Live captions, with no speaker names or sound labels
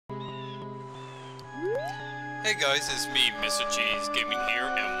Hey guys, it's me, Mr. Cheese Gaming here,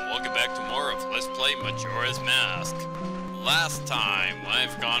 and welcome back to more of Let's Play Majora's Mask. Last time,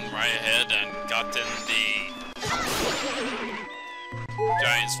 I've gone right ahead and gotten the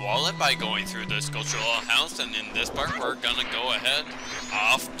giant swallow by going through the sculptural house, and in this part, we're gonna go ahead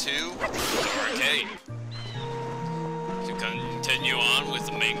off to Majora Cave to continue on with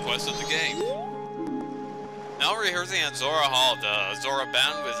the main quest of the game. Now rehearsing at Zora Hall, the Zora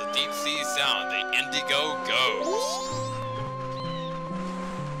band with a deep sea sound, the Indigo Goes.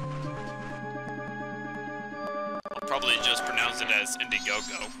 I'll probably just pronounce it as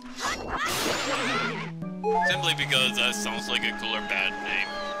Indiegogo. Simply because that sounds like a cooler band name.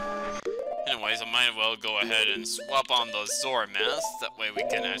 Anyways, I might as well go ahead and swap on the Zora mask, that way we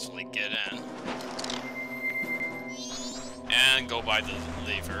can actually get in. And go by the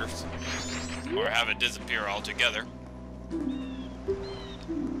levers. Or have it disappear altogether.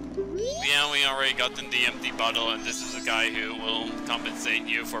 Yeah, we already got in the empty bottle, and this is a guy who will compensate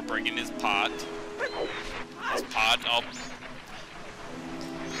you for breaking his pot. His pot? Oh.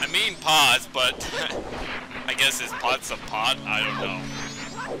 I mean pots, but I guess his pot's a pot? I don't know.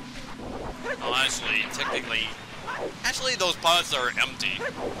 Well, actually, actually those pots are empty.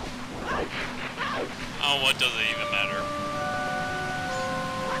 Oh, what does it even matter?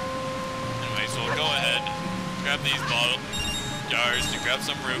 So we'll go ahead, grab these bottle jars to grab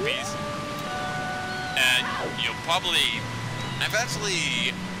some rupees. And you'll probably, I've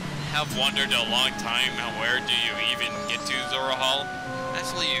actually have wondered a long time, where do you even get to Zora Hall?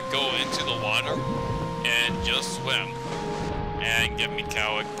 Actually, you go into the water and just swim and get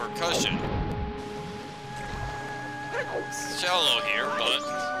metallic percussion. It's shallow here, but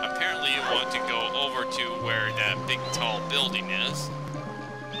apparently you want to go over to where that big tall building is.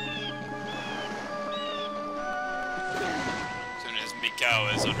 Cow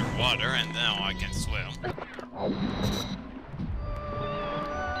is underwater, and now I can swim.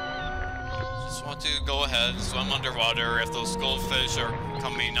 Just want to go ahead and swim underwater. If those goldfish are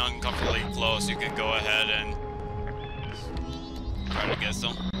coming uncomfortably close, you can go ahead and try to get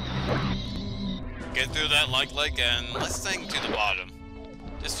them. Get through that lake, and let's sink to the bottom.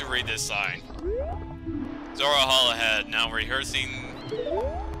 Just to read this sign. Zora Hall ahead, now rehearsing.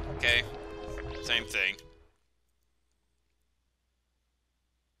 Okay, same thing.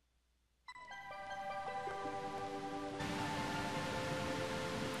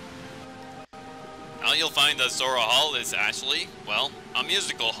 Now you'll find that Zora Hall is actually, well, a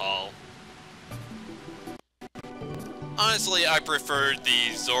musical hall. Honestly, I preferred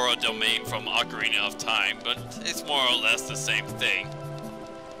the Zora domain from Ocarina of Time, but it's more or less the same thing.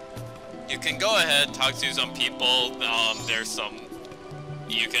 You can go ahead, talk to some people,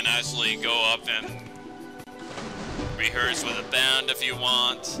 you can actually go up and rehearse with a band if you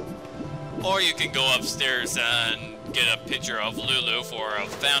want, or you can go upstairs and get a picture of Lulu for a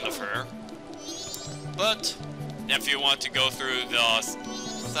fan of her. But if you want to go through the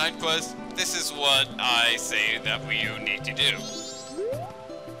side quest, this is what I say that you need to do.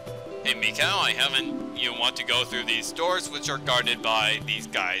 Hey Mikau, you want to go through these doors which are guarded by these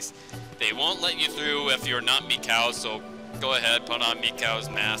guys. They won't let you through if you're not Mikau, so go ahead, put on Mikau's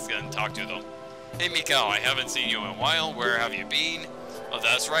mask and talk to them. Hey Mikau, I haven't seen you in a while, where have you been? Oh,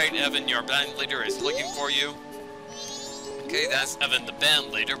 that's right, Evan, your band leader is looking for you. Okay, that's Evan the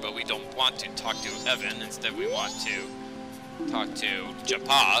band leader, but we don't want to talk to Evan. Instead, we want to talk to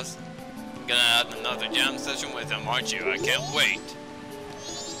Japaz. I'm gonna have another jam session with him, aren't you? I can't wait.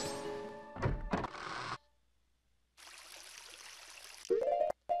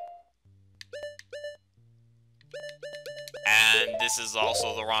 And this is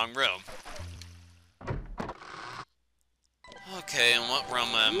also the wrong room. Okay, and what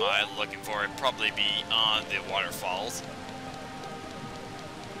room am I looking for? It'd probably be on the waterfalls.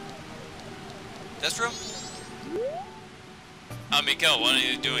 This room? Miko, what are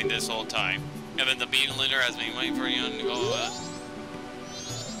you doing this whole time? Evan, the bean leader, has been waiting for you to go,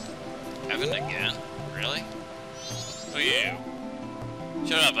 Evan again? Really? Who are you?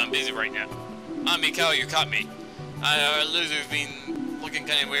 Shut up, I'm busy right now. Miko, you caught me. Lulu's been looking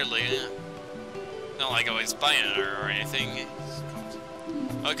kinda weirdly. Not like I was spying on her or anything.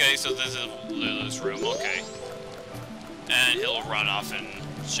 Okay, so this is Lulu's room, okay. And he'll run off in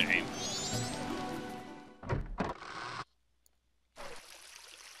shame.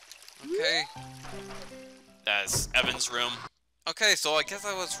 Okay, that's Evan's room. Okay, so I guess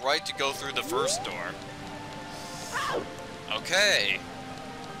I was right to go through the first door. Okay.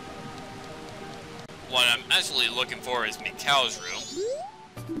 What I'm actually looking for is Mikau's room.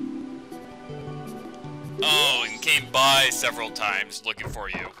 Oh, and came by several times looking for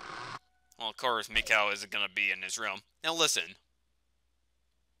you. Well, of course, Mikao isn't gonna be in his room. Now listen.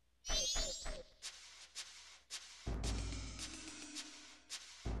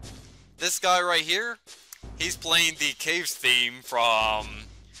 This guy right here, he's playing the Caves theme from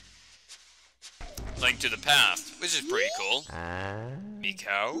Link to the Past, which is pretty cool.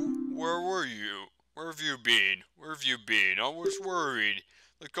 Mikao, where were you? Where have you been? Where have you been? I was worried.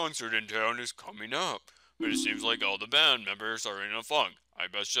 The concert in town is coming up, but it seems like all the band members are in a funk. I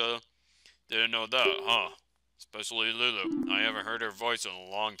betcha didn't know that, huh? Especially Lulu. I haven't heard her voice in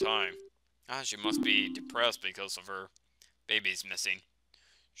a long time. Ah, she must be depressed because of her baby's missing.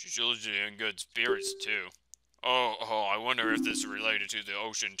 She's usually in good spirits, too. Oh, I wonder if this is related to the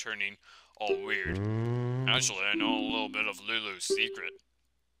ocean turning all weird. Actually, I know a little bit of Lulu's secret.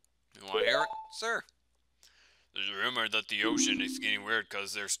 You want to hear it, sir? There's a rumor that the ocean is getting weird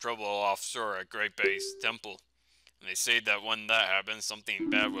because there's trouble offshore at Great Base Temple. And they say that when that happens,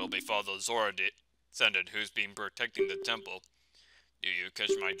 something bad will befall the Zora descendant who's been protecting the temple. Do you catch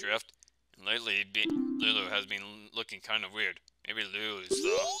my drift? And lately, Lulu has been looking kind of weird. Maybe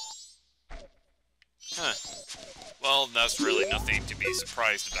Lulu's, Huh. Well, that's really nothing to be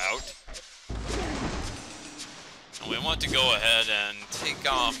surprised about. And we want to go ahead and take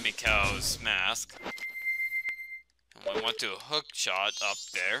off Mikao's mask. And we want to hook shot up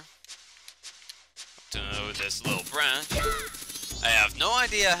there. Up to this little branch. I have no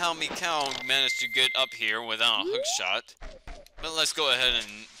idea how Mikao managed to get up here without a hook shot. But let's go ahead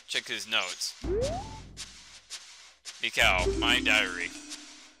and check his notes. Mikao, my diary.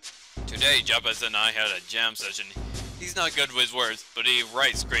 Today, Jabez and I had a jam session. He's not good with words, but he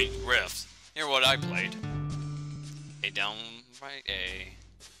writes great riffs. Hear what I played. A down, right, A.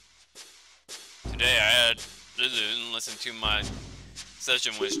 Today I had Lulu listen to my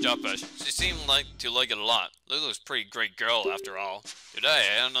session with Jabez. She seemed to like it a lot. Lulu's a pretty great girl after all. Today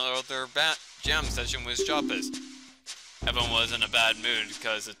I had another jam session with Jabez. Evan was in a bad mood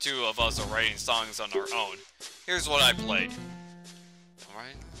because the two of us are writing songs on our own. Here's what I played.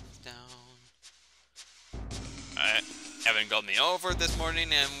 Alright, down. Evan got me over this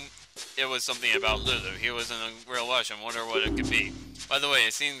morning and it was something about Lulu. He was in a real rush and wonder what it could be. By the way,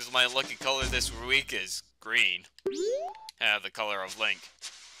 it seems my lucky color this week is green. Yeah, the color of Link.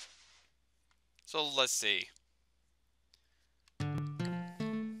 So let's see.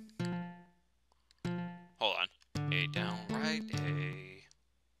 Hold on. A down, right,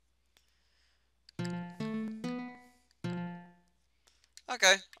 A.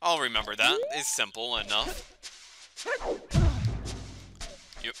 Okay, I'll remember that. It's simple enough.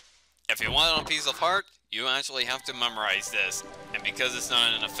 If you want a piece of heart, you actually have to memorize this. And because it's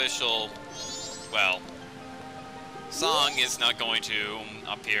not an official, well, song, it's not going to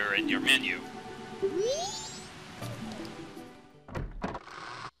appear in your menu.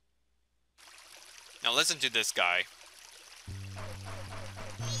 Now listen to this guy.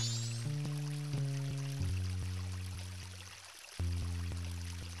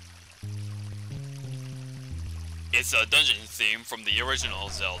 It's a dungeon theme from the original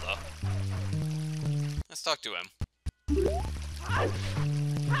Zelda. Let's talk to him.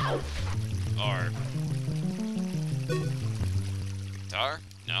 Or... guitar?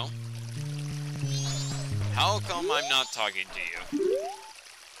 No. How come I'm not talking to you?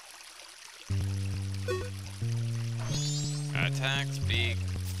 Attack, speak,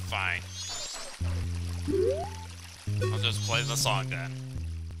 fine. I'll just play the song then.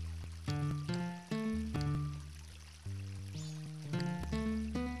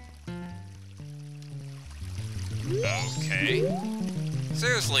 Okay.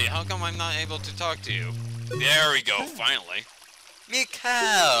 Seriously, how come I'm not able to talk to you? There we go, finally.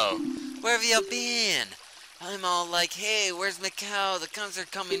 Mikao! Where have you been? I'm all like, hey, where's Mikao? The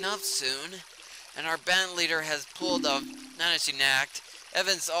concert coming up soon. And our band leader has pulled a vanishing act.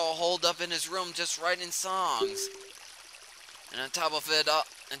 Evan's all holed up in his room just writing songs. And on top of it,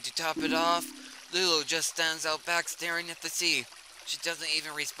 and to top it off, Lulu just stands out back staring at the sea. She doesn't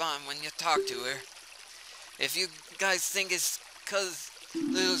even respond when you talk to her. If you guys think it's 'cause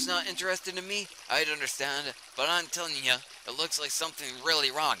Lulu's not interested in me, I'd understand. But I'm telling you, it looks like something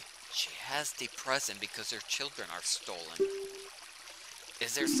really wrong. She has depression because her children are stolen.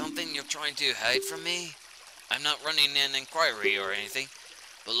 Is there something you're trying to hide from me? I'm not running an inquiry or anything.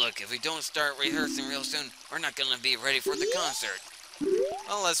 But look, if we don't start rehearsing real soon, we're not gonna be ready for the concert.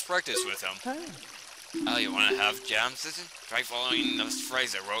 Well, let's practice with him. Oh, you wanna have jam session? Try following this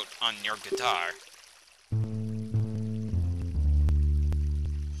phrase I wrote on your guitar.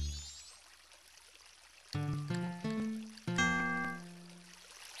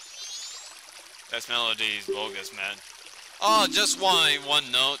 This melody is bogus, man. Oh, just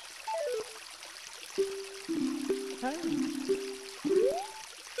one note.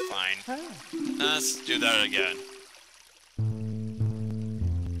 Let's do that again.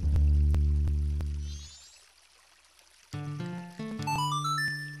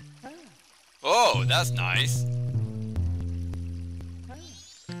 Oh, that's nice.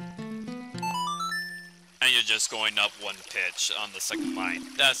 And you're just going up one pitch on the second line.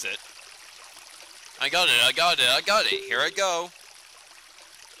 That's it. I got it, I got it, I got it. Here I go.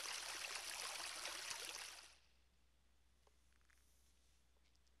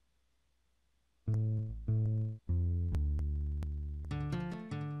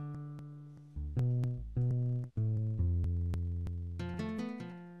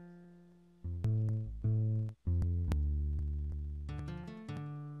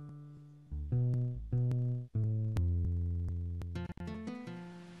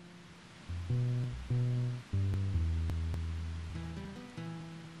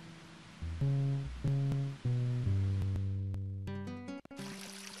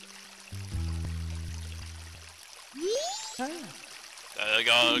 I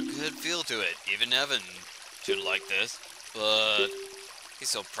got a good feel to it. Even Evan should like this. But he's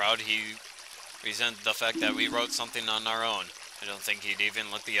so proud he resents the fact that we wrote something on our own. I don't think he'd even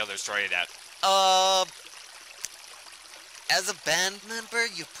let the others try it out. As a band member,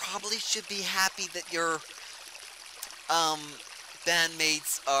 you probably should be happy that your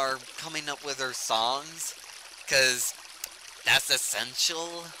bandmates are coming up with their songs, 'cause that's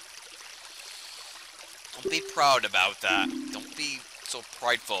essential. Don't be proud about that. Don't be so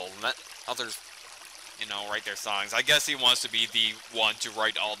prideful. Let others, you know, write their songs. I guess he wants to be the one to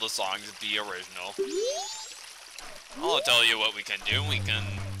write all the songs, be original. I'll tell you what we can do. We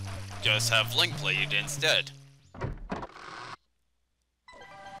can just have Link play it instead.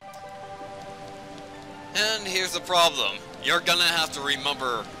 And here's the problem. You're gonna have to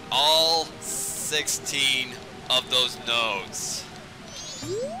remember all 16 of those notes.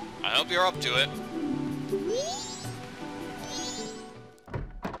 I hope you're up to it.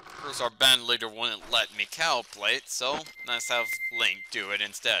 Of course, our band leader wouldn't let me play it, so let's have Link do it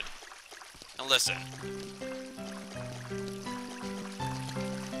instead. Now listen.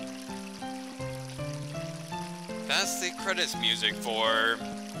 That's the credits music for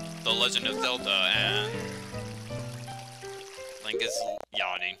The Legend of Zelda, and Link is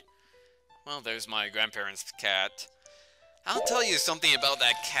yawning. Well, there's my grandparents' cat. I'll tell you something about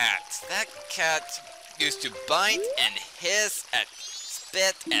that cat. That cat used to bite and hiss and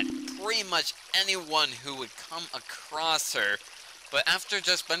spit at pretty much anyone who would come across her. But after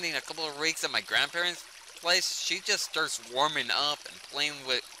just spending a couple of weeks at my grandparents' place, she just starts warming up and playing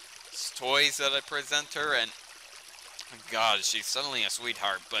with toys that I present her, and oh God, she's suddenly a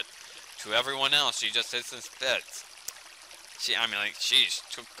sweetheart, but to everyone else, she just hits and spits. I mean, like, she's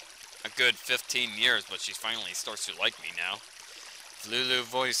took a good 15 years, but she finally starts to like me now. If Lulu's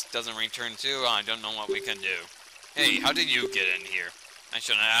voice doesn't return too, I don't know what we can do. Hey, how did you get in here? I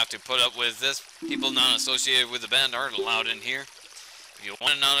shouldn't have to put up with this. People not associated with the band aren't allowed in here. If you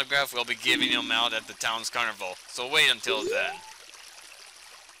want an autograph, we'll be giving them out at the town's carnival, so wait until then.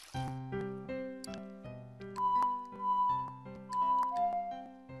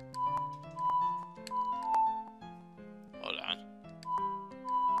 Hold on.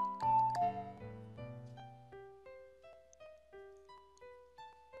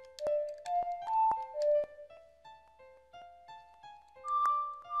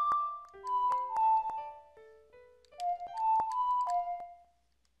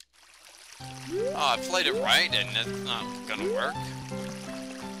 Oh, I played it right, and it's not gonna work.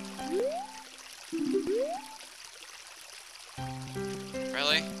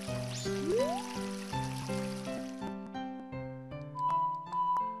 Really?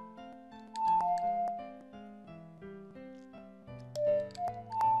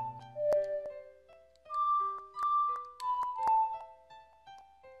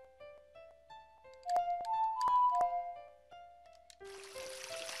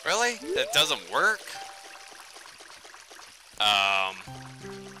 Really? That doesn't work?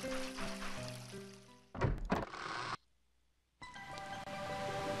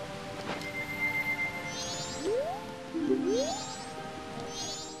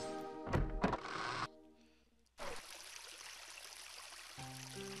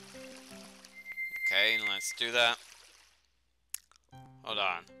 Okay, let's do that. Hold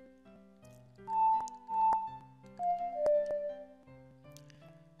on.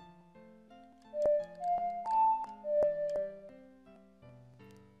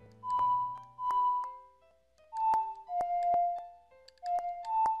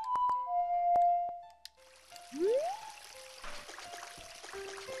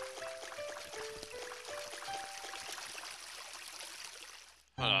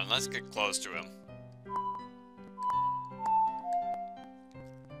 Hold on, let's get close to him.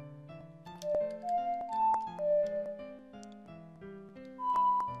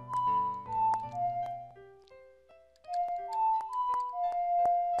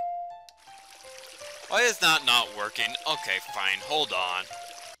 Why is that not working? Okay, fine, hold on.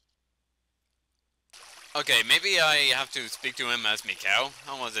 Okay, maybe I have to speak to him as Mikau.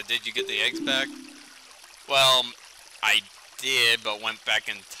 How was it? Did you get the eggs back? Well, I did, but went back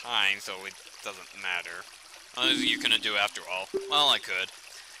in time, so it doesn't matter. What are you gonna do after all? Well, I could.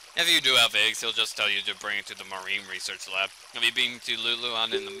 If you do have eggs, he'll just tell you to bring it to the Marine Research Lab. Have you been to Lulu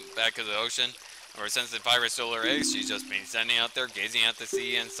out in the back of the ocean? Ever since the pirate stole her eggs, she's just been standing out there gazing at the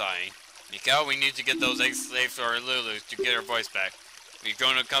sea and sighing. Mikau, we need to get those eggs safe for Lulu to get her voice back. We've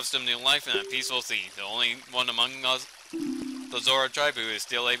grown accustomed to life in a peaceful sea. The only one among us, the Zora tribe, who is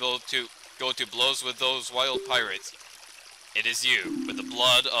still able to go to blows with those wild pirates. It is you, with the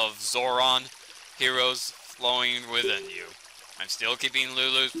blood of Zoran heroes flowing within you. I'm still keeping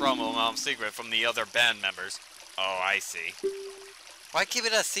Lulu's promo mom secret from the other band members. Oh, I see. Why keep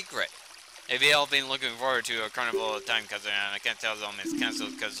it a secret? Maybe I've been looking forward to a carnival all the time because I can't tell them it's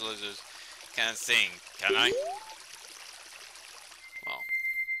cancelled because Lulu's can't sing, can I? Well,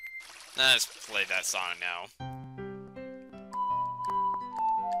 let's play that song now.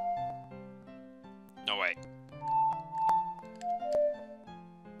 No, wait.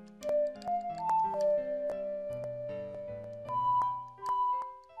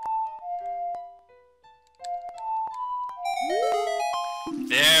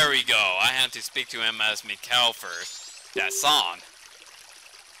 There we go. I had to speak to him as Mikau first. That song.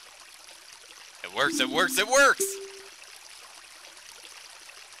 It works, it works, it works!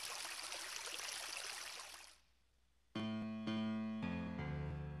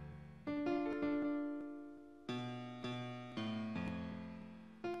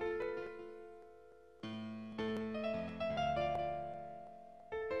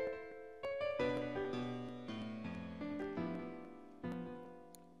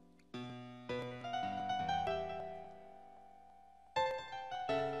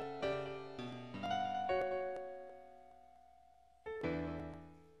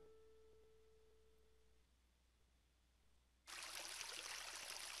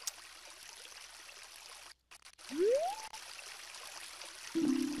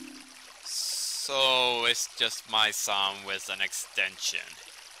 So it's just my song with an extension.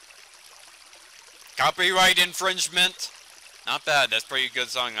 Copyright infringement? Not bad, that's a pretty good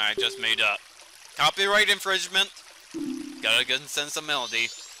song I just made up. Copyright infringement? Got a good sense of melody.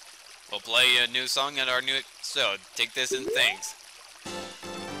 We'll play a new song at our new episode. Take this and thanks.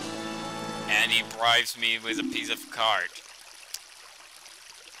 And he bribes me with a piece of card.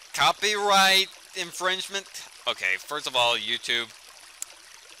 Copyright infringement? Okay, first of all, YouTube.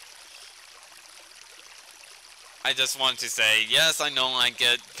 I just want to say, yes, I know I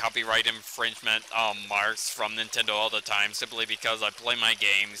get copyright infringement marks from Nintendo all the time simply because I play my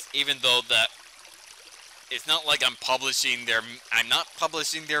games, even though that it's not like I'm not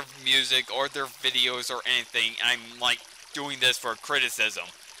publishing their music or their videos or anything. I'm like doing this for criticism.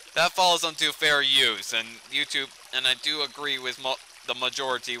 That falls onto fair use, and YouTube, and I do agree with the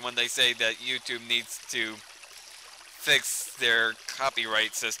majority when they say that YouTube needs to fix their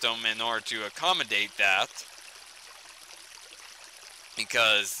copyright system in order to accommodate that.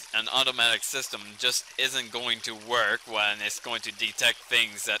 Because an automatic system just isn't going to work when it's going to detect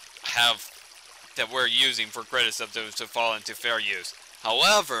things that we're using for criticism to fall into fair use.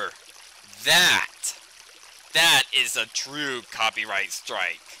 However, that is a true copyright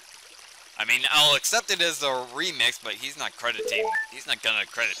strike. I mean, I'll accept it as a remix, but he's not gonna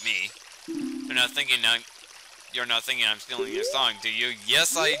credit me. You're not thinking I'm stealing your song, do you?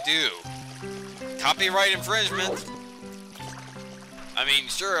 Yes, I do. Copyright infringement. I mean,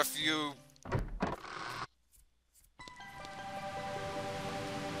 sure, if you...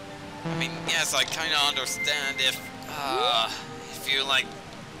 I mean, yes, I kind of understand if you, like,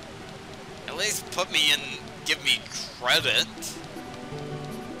 at least put me in, give me credit.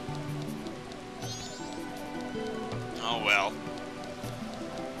 Oh, well.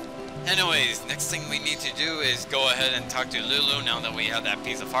 Anyways, next thing we need to do is go ahead and talk to Lulu now that we have that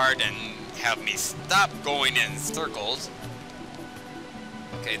piece of heart and have me stop going in circles.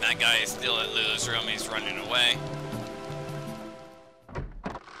 Okay, that guy is still at Lulu's room. He's running away.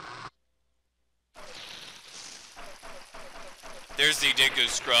 There's the Deku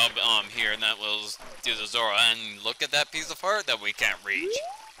Scrub here, and that will do the Zora. And look at that piece of heart that we can't reach.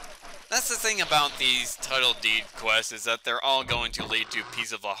 That's the thing about these title deed quests, is that they're all going to lead to a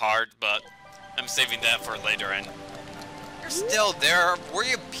piece of a heart, but I'm saving that for later. And you're still there? Were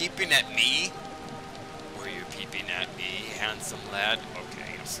you peeping at me? Were you peeping at me, handsome lad?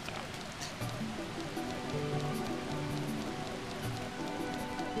 Okay, I'll stop.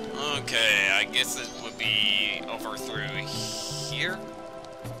 Okay, I guess it would be over through here?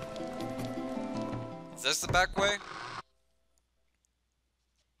 Is this the back way?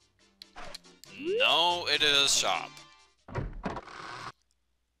 No, it is shop.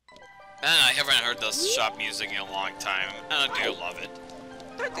 And I haven't heard this shop music in a long time, and I do love it.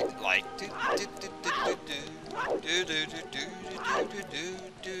 Like,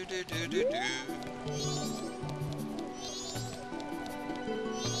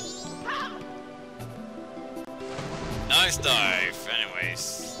 nice dive.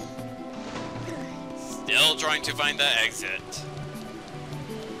 Anyways, still trying to find the exit.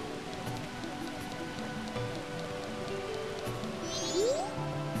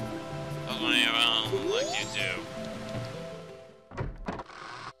 Running around like you do.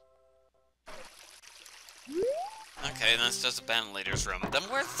 Okay, that's just a ventilator's room. Then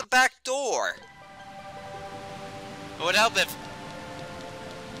where's the back door? It would help if...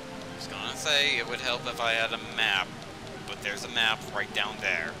 I was gonna say it would help if I had a map. But there's a map right down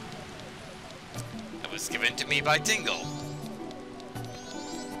there. It was given to me by Tingle.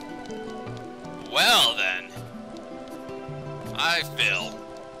 Well then. I feel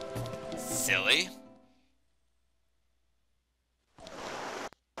silly.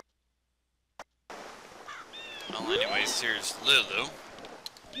 Well, anyways, here's Lulu.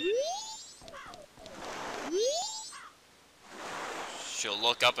 She'll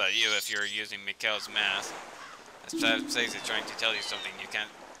look up at you if you're using Mikhail's mask. As Stacy's trying to tell you something, you can't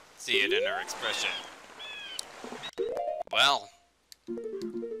see it in her expression. Well.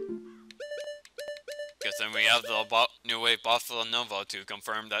 Guess then we have the New Wave Buffalo Nova to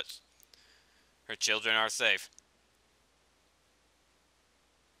confirm that her children are safe.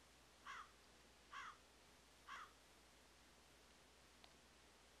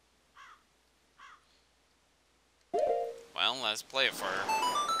 Well, let's play it for her.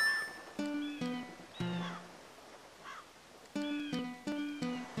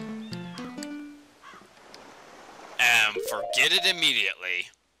 And forget it immediately.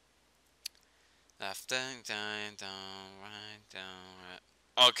 Left, down, right, down,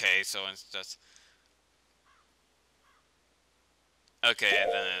 right. Okay, so it's just... Okay,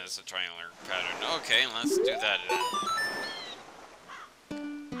 and then it's a triangular pattern. Okay, let's do that then.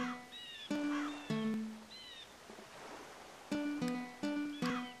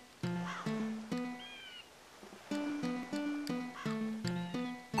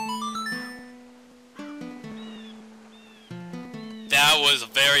 That was a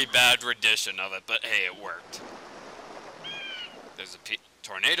very bad rendition of it, but hey, it worked. There's a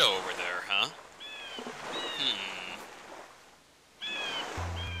tornado over there, huh?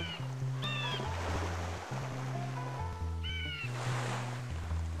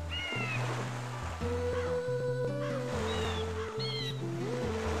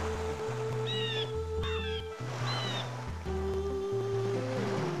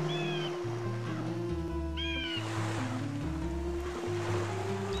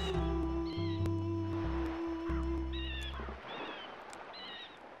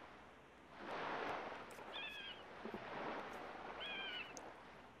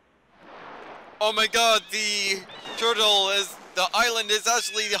 Oh my god, the island is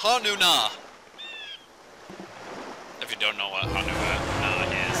actually Hanuna! If you don't know what Hanuna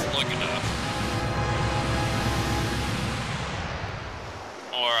is, look it up.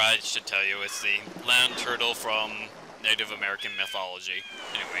 Or I should tell you, it's the land turtle from Native American mythology.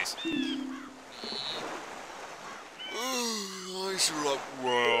 Anyways. I slept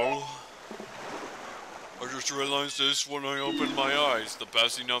well. I just realized this when I opened my eyes. The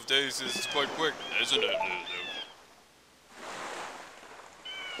passing of days is quite quick, isn't it, Lulu?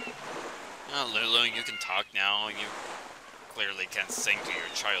 Oh, Lulu, you can talk now. You clearly can't sing to your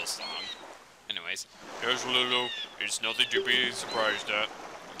child song. Anyways. Yes, Lulu, it's nothing to be surprised at.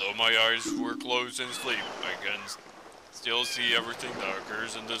 Though my eyes were closed in sleep, I can still see everything that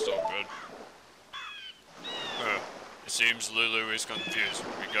occurs in this open. It seems Lulu is confused.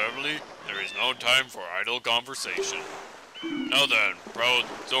 Regardless, there is no time for idle conversation. Now then, proud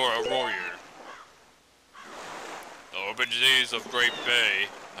Zora warrior. The open seas of Great Bay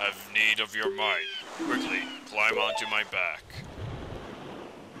have need of your might. Quickly, climb onto my back.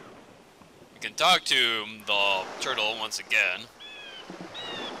 You can talk to the turtle once again.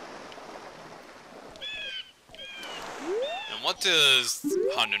 And what does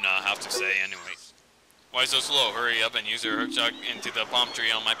Hanuna have to say anyways? Why so slow? Hurry up and use your hook shot into the palm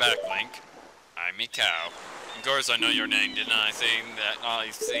tree on my back, Link. I'm a cow. Of course I know your name, didn't I say that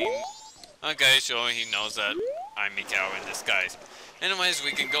I've seen... Okay, so he knows that I'm Mikao in disguise. Anyways, we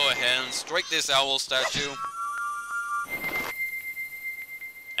can go ahead and strike this owl statue.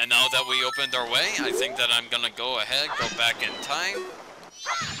 And now that we opened our way, I think that I'm gonna go ahead, go back in time.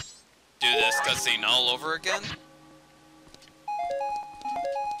 Do this cutscene all over again.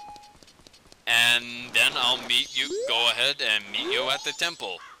 And then I'll go ahead and meet you at the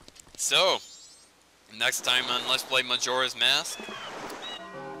temple. So, next time on Let's Play Majora's Mask,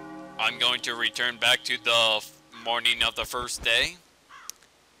 I'm going to return back to the morning of the first day.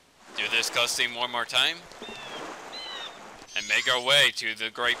 Do this cutscene one more time. And make our way to the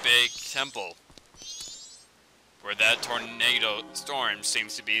great big temple. Where that tornado storm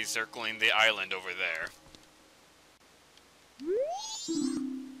seems to be circling the island over there.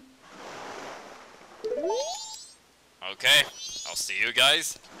 Okay, I'll see you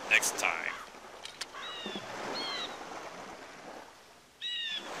guys next time.